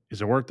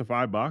 Is it worth the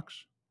 $5?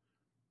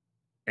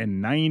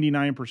 And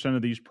 99%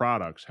 of these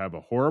products have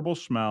a horrible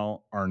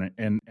smell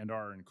and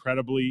are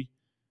incredibly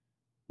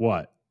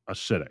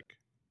acidic.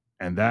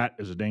 And that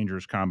is a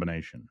dangerous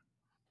combination.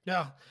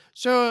 Yeah.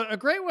 So a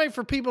great way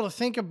for people to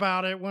think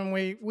about it when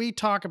we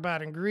talk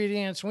about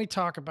ingredients, we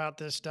talk about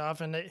this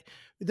stuff, and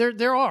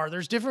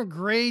there's different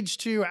grades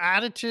to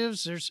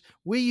additives.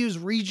 We use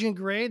region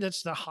grade.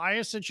 That's the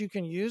highest that you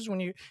can use. When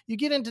you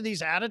get into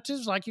these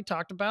additives, like you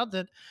talked about,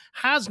 that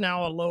has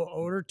now a low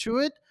odor to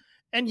it,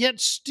 and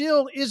yet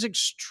still is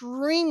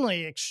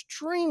extremely,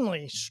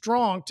 extremely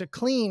strong to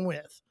clean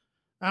with.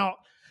 Now,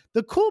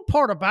 the cool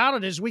part about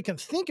it is we can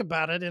think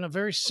about it in a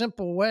very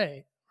simple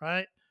way,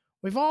 right?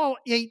 We've all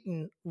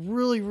eaten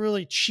really,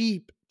 really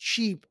cheap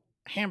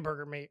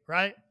hamburger meat,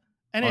 right?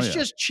 And it's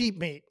just cheap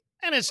meat,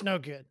 and it's no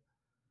good.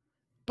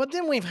 But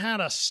then we've had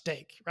a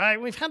steak,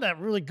 right? We've had that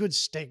really good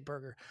steak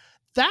burger.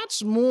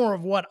 That's more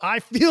of what I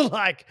feel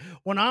like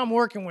when I'm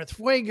working with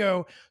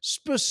Fuego.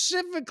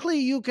 Specifically,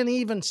 you can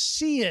even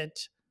see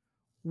it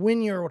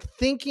when you're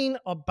thinking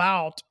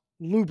about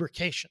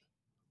lubrication.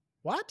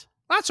 What?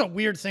 That's a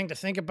weird thing to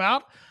think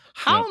about.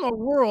 How in the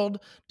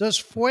world does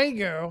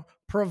Fuego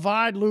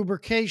provide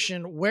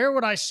lubrication? Where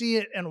would I see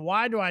it, and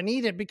why do I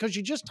need it? Because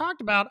you just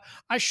talked about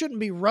I shouldn't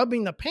be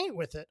rubbing the paint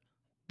with it.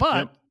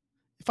 But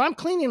if I'm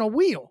cleaning a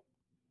wheel,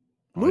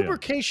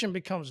 lubrication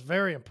becomes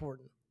very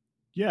important.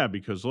 Yeah,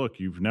 because look,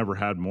 you've never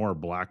had more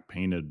black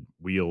painted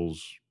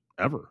wheels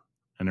ever,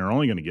 and they're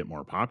only going to get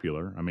more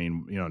popular. I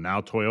mean, now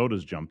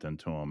Toyota's jumped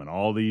into them, and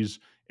all these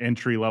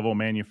entry-level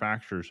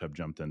manufacturers have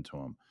jumped into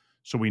them.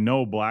 So we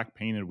know black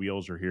painted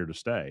wheels are here to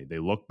stay. They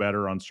look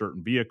better on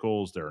certain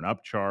vehicles. They're an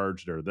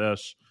upcharge. They're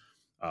this.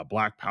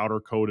 Black powder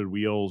coated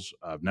wheels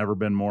have never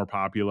been more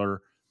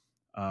popular.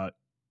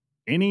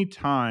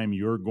 Anytime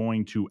you're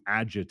going to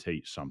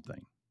agitate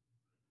something,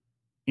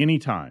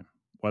 anytime,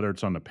 whether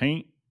it's on the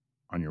paint,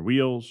 on your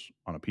wheels,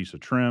 on a piece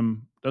of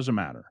trim, doesn't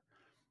matter.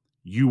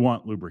 You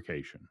want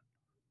lubrication.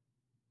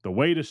 The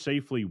way to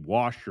safely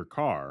wash your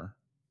car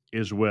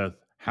is with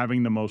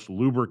having the most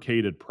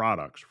lubricated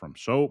products, from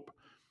soap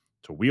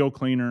to wheel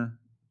cleaner,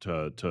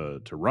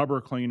 to rubber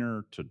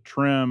cleaner, to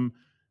trim.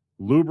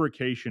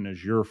 lubrication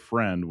is your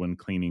friend when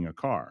cleaning a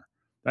car.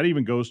 That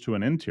even goes to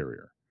an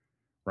interior,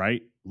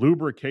 right?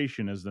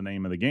 Lubrication is the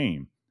name of the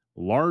game.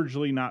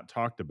 Largely not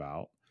talked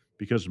about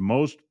because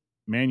most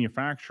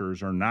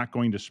manufacturers are not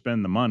going to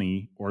spend the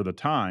money or the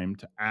time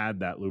to add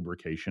that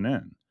lubrication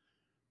in.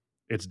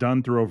 It's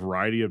done through a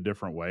variety of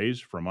different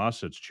ways. From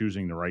us, it's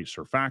choosing the right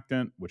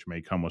surfactant, which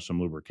may come with some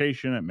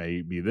lubrication. It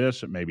may be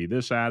this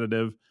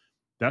additive.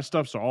 That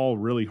stuff's all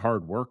really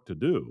hard work to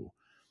do.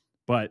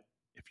 But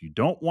if you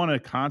don't want to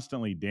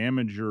constantly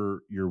damage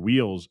your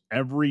wheels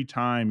every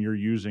time you're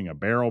using a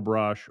barrel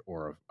brush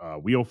or a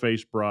wheel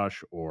face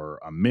brush or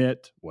a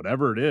mitt,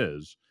 whatever it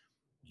is,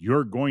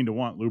 you're going to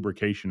want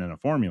lubrication in a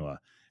formula.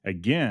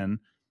 Again,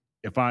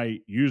 if I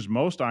use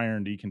most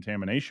iron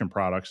decontamination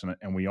products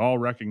and we all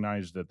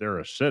recognize that they're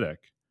acidic,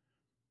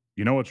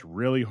 you know what's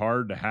really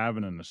hard to have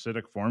in an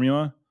acidic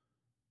formula?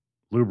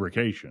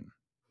 Lubrication.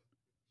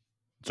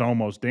 It's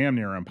almost damn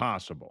near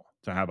impossible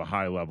to have a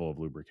high level of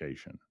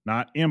lubrication.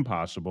 Not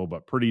impossible,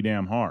 but pretty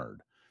damn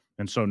hard.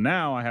 And so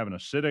now I have an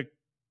acidic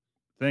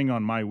thing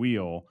on my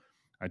wheel.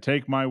 I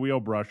take my wheel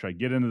brush, I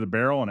get into the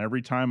barrel, and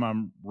every time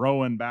I'm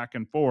rowing back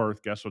and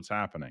forth, guess what's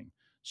happening?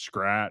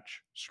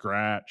 Scratch,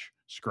 scratch,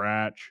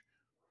 scratch.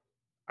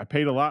 I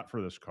paid a lot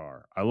for this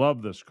car. I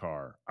love this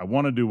car. I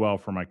want to do well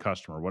for my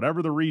customer.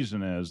 Whatever the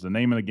reason is, the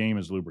name of the game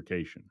is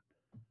lubrication.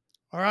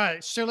 All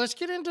right. So let's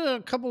get into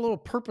a couple little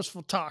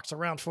purposeful talks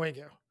around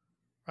Fuego,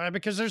 right?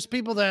 Because there's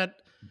people that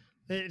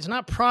it's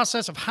not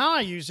process of how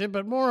I use it,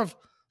 but more of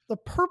the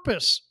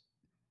purpose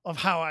of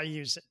how I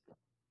use it.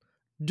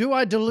 Do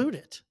I dilute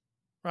it?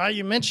 Right?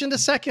 You mentioned a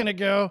second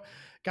ago,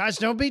 guys,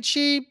 don't be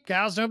cheap.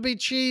 Gals, don't be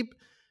cheap.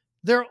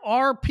 There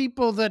are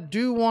people that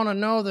do want to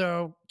know,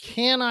 though,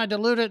 can I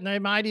dilute it? And they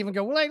might even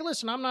go, well, hey,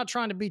 listen, I'm not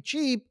trying to be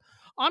cheap.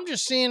 I'm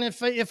just seeing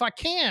if I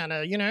can,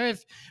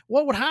 if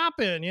what would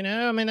happen,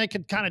 I mean, they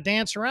could kind of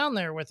dance around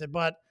there with it,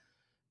 but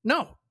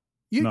no,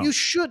 you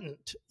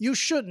shouldn't. You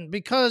shouldn't,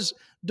 because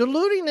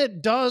diluting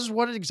it does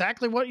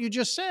exactly what you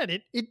just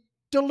said. It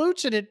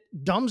dilutes it. It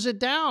dumbs it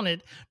down.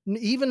 It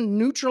even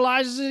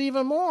neutralizes it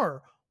even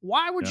more.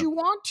 Why would you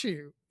want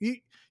to?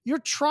 You're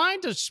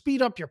trying to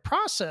speed up your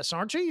process,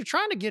 aren't you? You're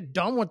trying to get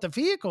done with the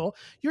vehicle.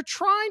 You're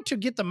trying to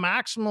get the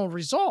maximal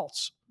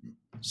results.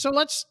 So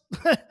let's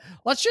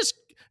just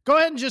go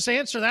ahead and just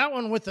answer that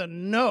one with a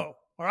no.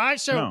 All right.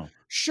 So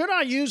should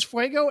I use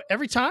Fuego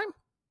every time?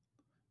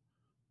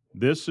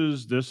 This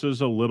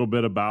is a little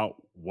bit about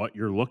what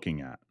you're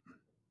looking at.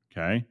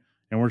 Okay.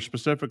 And we're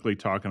specifically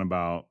talking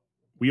about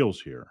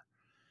wheels here.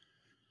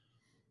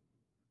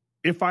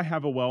 If I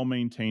have a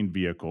well-maintained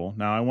vehicle,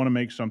 now I want to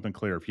make something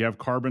clear. If you have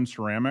carbon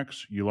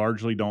ceramics, you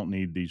largely don't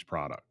need these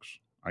products.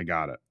 I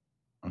got it.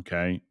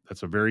 Okay.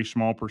 That's a very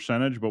small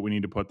percentage, but we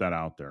need to put that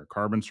out there.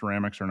 Carbon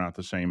ceramics are not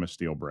the same as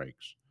steel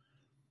brakes.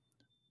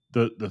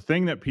 The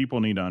thing that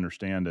people need to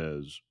understand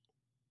is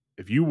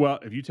if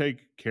you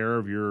take care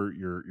of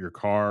your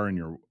car and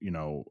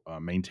you're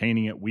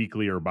maintaining it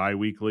weekly or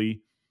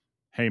biweekly,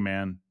 hey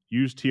man,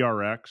 use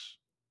TRX,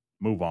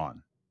 move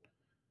on.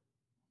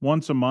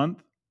 Once a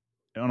month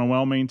on a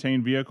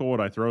well-maintained vehicle, would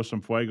I throw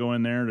some Fuego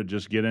in there to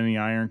just get any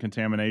iron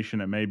contamination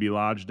that may be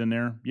lodged in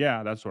there?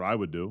 Yeah, that's what I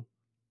would do.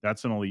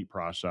 That's an elite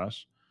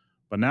process.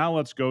 But now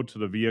let's go to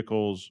the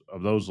vehicles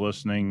of those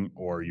listening,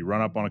 or you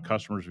run up on a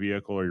customer's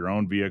vehicle or your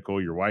own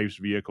vehicle, your wife's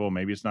vehicle.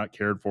 Maybe it's not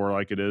cared for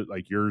like it is,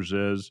 like yours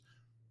is.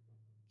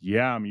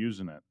 Yeah, I'm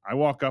using it. I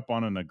walk up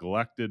on a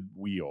neglected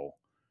wheel,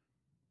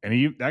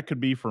 and that could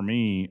be for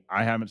me.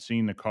 I haven't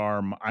seen the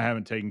car. I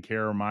haven't taken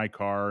care of my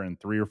car in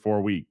 3 or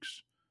 4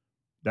 weeks.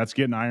 That's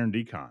getting iron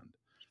deconned.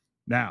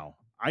 Now,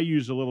 I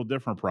use a little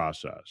different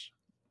process.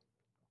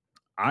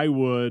 I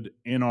would,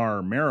 in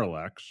our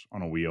Marilex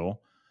on a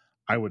wheel,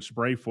 I would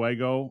spray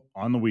Fuego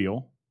on the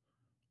wheel.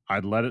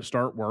 I'd let it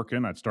start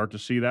working. I'd start to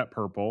see that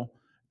purple.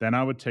 Then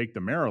I would take the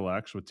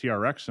Marilex with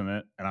TRX in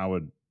it, and I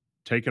would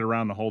take it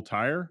around the whole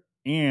tire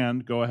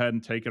and go ahead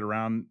and take it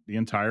around the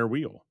entire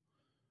wheel,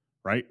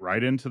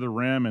 right into the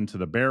rim, into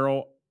the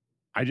barrel.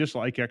 I just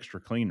like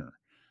extra cleaner.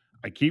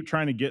 I keep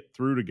trying to get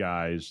through to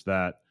guys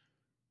that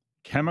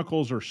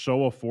chemicals are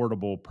so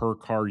affordable per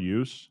car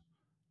use.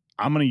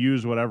 I'm going to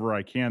use whatever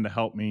I can to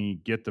help me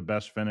get the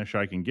best finish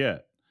I can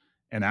get.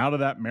 And out of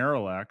that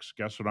Marilex,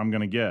 guess what I'm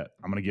going to get?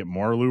 I'm going to get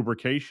more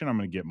lubrication. I'm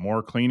going to get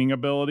more cleaning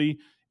ability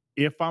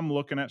if I'm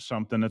looking at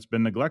something that's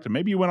been neglected.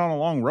 Maybe you went on a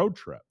long road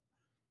trip.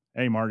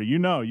 Hey, Marty,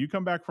 you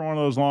come back from one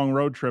of those long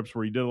road trips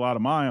where you did a lot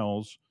of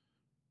miles,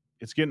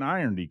 it's getting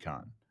iron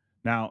decon.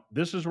 Now,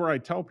 this is where I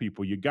tell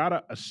people you got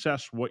to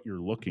assess what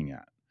you're looking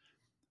at.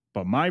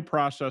 But my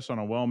process on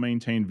a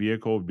well-maintained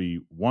vehicle would be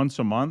once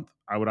a month,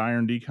 I would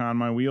iron decon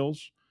my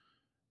wheels.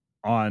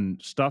 On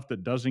stuff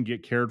that doesn't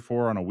get cared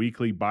for on a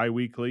weekly,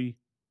 bi-weekly,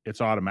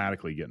 it's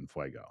automatically getting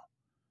Fuego.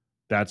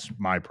 That's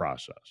my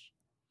process.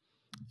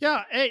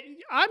 Yeah,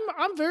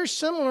 I'm very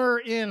similar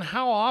in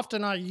how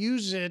often I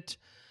use it.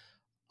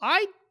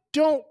 I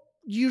don't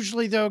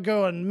usually, though,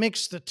 go and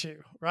mix the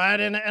two, right?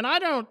 And I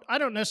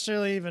don't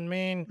necessarily even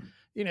mean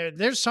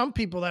there's some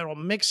people that will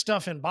mix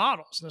stuff in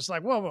bottles, and it's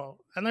like, whoa.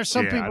 And there's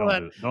some Yeah,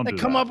 people that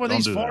come up with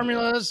these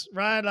formulas,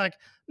 right? Like,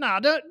 nah,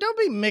 don't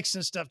be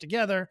mixing stuff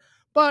together.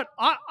 But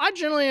I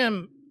generally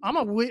am. I'm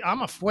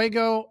a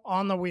Fuego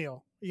on the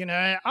wheel.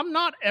 I'm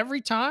not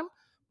every time,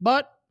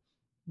 but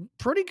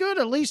pretty good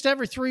at least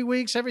every 3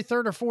 weeks, every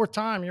third or fourth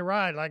time. You're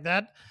right. Like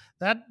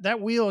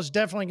that wheel is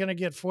definitely going to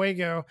get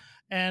Fuego.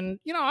 And,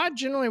 I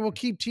generally will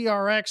keep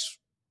TRX,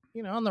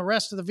 on the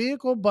rest of the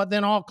vehicle, but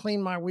then I'll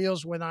clean my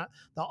wheels when the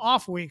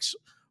off weeks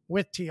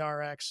with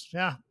TRX.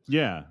 Yeah.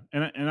 Yeah.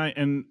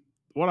 And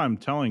what I'm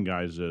telling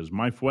guys is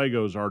my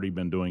Fuego's already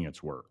been doing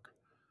its work.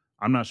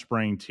 I'm not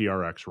spraying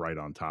TRX right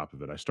on top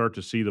of it. I start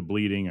to see the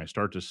bleeding. I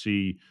start to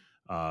see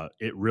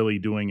it really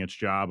doing its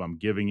job. I'm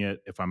giving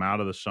it, if I'm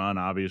out of the sun,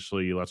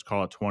 obviously, let's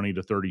call it 20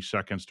 to 30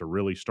 seconds to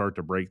really start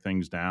to break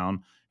things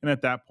down. And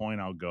at that point,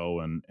 I'll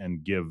go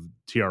and give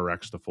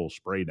TRX the full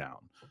spray down.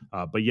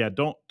 But yeah,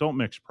 don't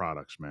mix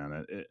products,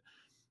 man.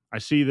 I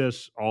see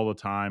this all the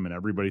time, and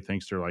everybody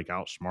thinks they're like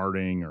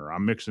outsmarting, or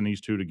I'm mixing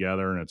these two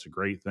together and it's a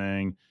great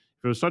thing.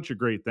 If it was such a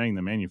great thing,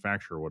 the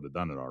manufacturer would have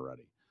done it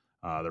already.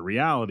 The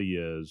reality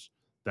is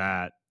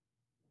that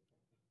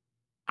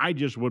I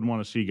just wouldn't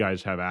want to see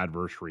guys have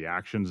adverse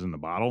reactions in the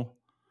bottle.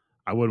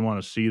 I wouldn't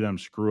want to see them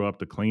screw up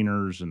the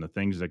cleaners and the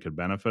things that could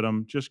benefit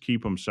them. Just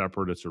keep them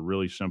separate. It's a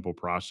really simple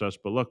process.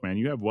 But look, man,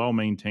 you have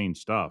well-maintained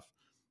stuff.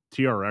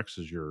 TRX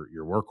is your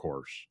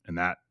workhorse in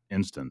that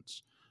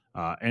instance.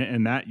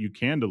 And that you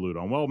can dilute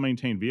on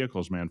well-maintained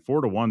vehicles, man.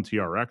 4-to-1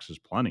 TRX is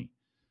plenty.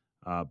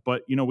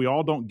 But we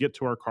all don't get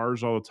to our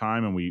cars all the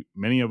time, and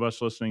many of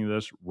us listening to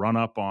this run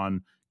up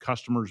on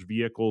customers'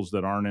 vehicles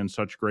that aren't in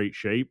such great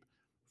shape.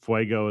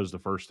 Fuego is the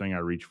first thing I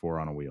reach for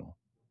on a wheel.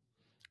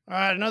 All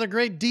right, another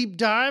great deep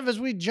dive as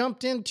we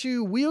jumped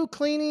into wheel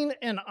cleaning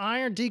and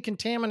iron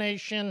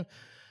decontamination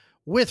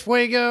with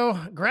Fuego.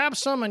 Grab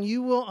some and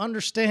you will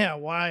understand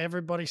why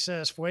everybody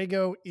says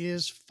Fuego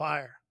is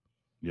fire.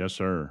 Yes,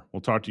 sir.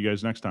 We'll talk to you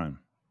guys next time.